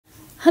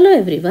Hello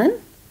everyone.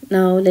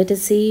 Now let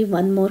us see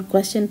one more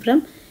question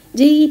from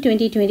JEE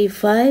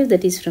 2025,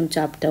 that is from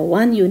chapter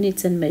 1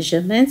 units and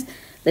measurements,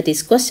 that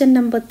is question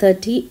number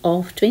 30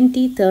 of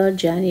 23rd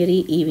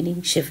January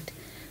evening shift.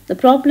 The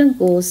problem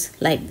goes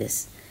like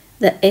this.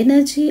 The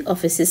energy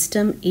of a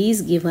system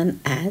is given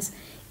as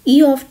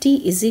E of t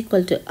is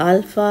equal to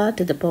alpha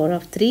to the power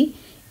of 3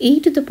 e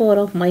to the power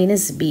of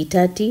minus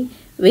beta t,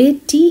 where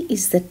t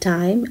is the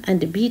time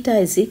and beta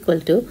is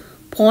equal to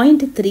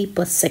 0.3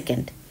 per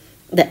second.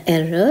 The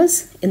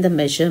errors in the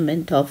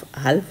measurement of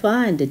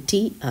alpha and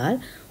t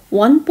are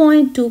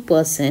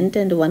 1.2%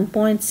 and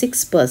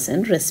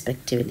 1.6%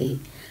 respectively.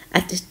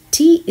 At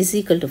t is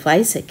equal to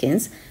 5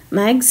 seconds,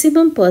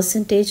 maximum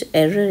percentage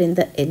error in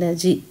the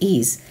energy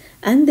is,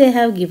 and they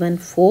have given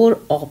 4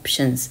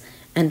 options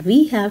and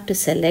we have to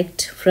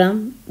select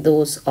from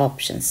those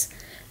options.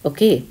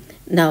 Okay,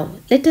 now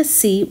let us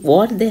see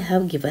what they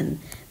have given.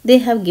 They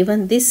have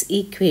given this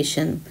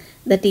equation,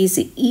 that is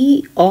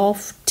E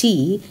of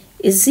t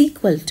is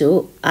equal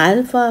to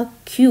alpha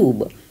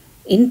cube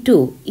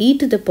into e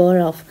to the power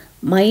of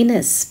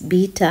minus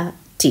beta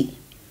t.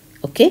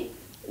 Okay,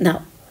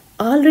 now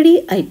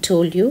already I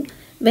told you,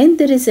 when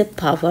there is a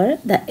power,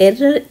 the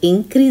error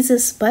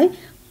increases by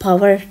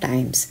power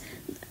times.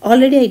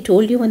 Already I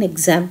told you an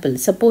example.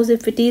 Suppose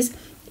if it is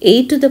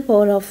a to the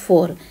power of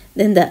 4,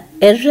 then the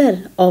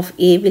error of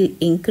a will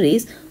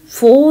increase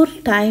 4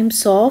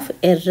 times of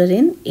error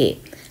in a.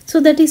 So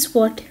that is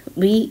what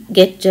we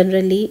get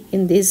generally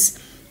in this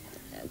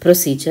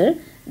procedure.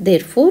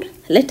 Therefore,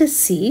 let us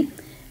see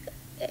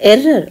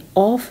error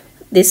of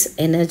this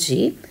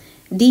energy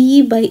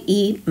dE by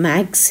E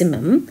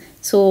maximum.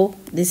 So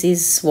this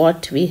is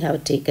what we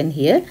have taken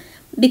here.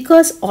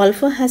 Because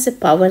alpha has a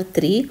power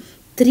 3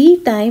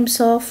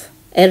 times of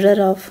error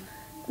of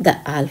the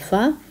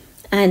alpha,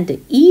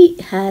 and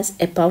E has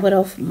a power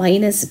of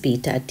minus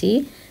beta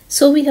t.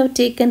 So we have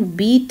taken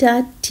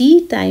beta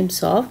t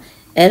times of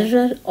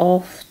error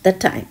of the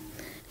time.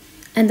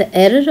 And the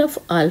error of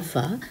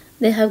alpha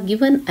they have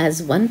given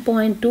as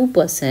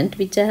 1.2%,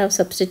 which I have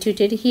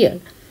substituted here.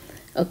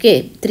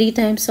 Okay, 3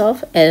 times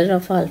of error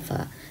of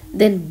alpha.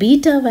 Then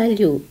beta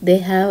value they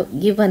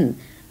have given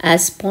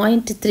as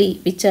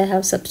 0.3, which I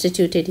have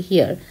substituted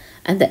here.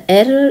 And the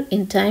error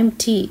in time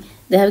t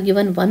they have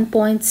given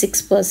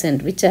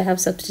 1.6%, which I have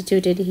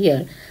substituted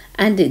here.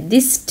 And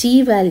this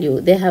t value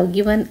they have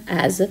given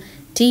as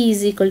t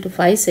is equal to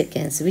 5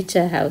 seconds, which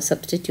I have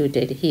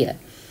substituted here.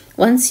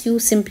 Once you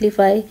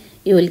simplify,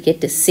 you will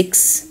get a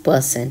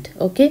 6%.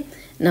 Okay,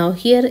 now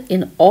here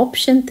in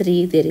option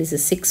 3 there is a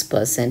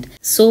 6%.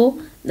 So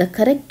the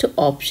correct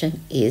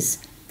option is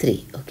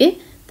 3. Okay,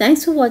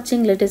 thanks for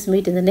watching. Let us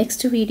meet in the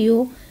next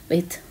video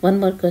with one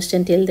more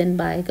question. Till then,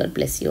 bye. God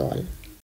bless you all.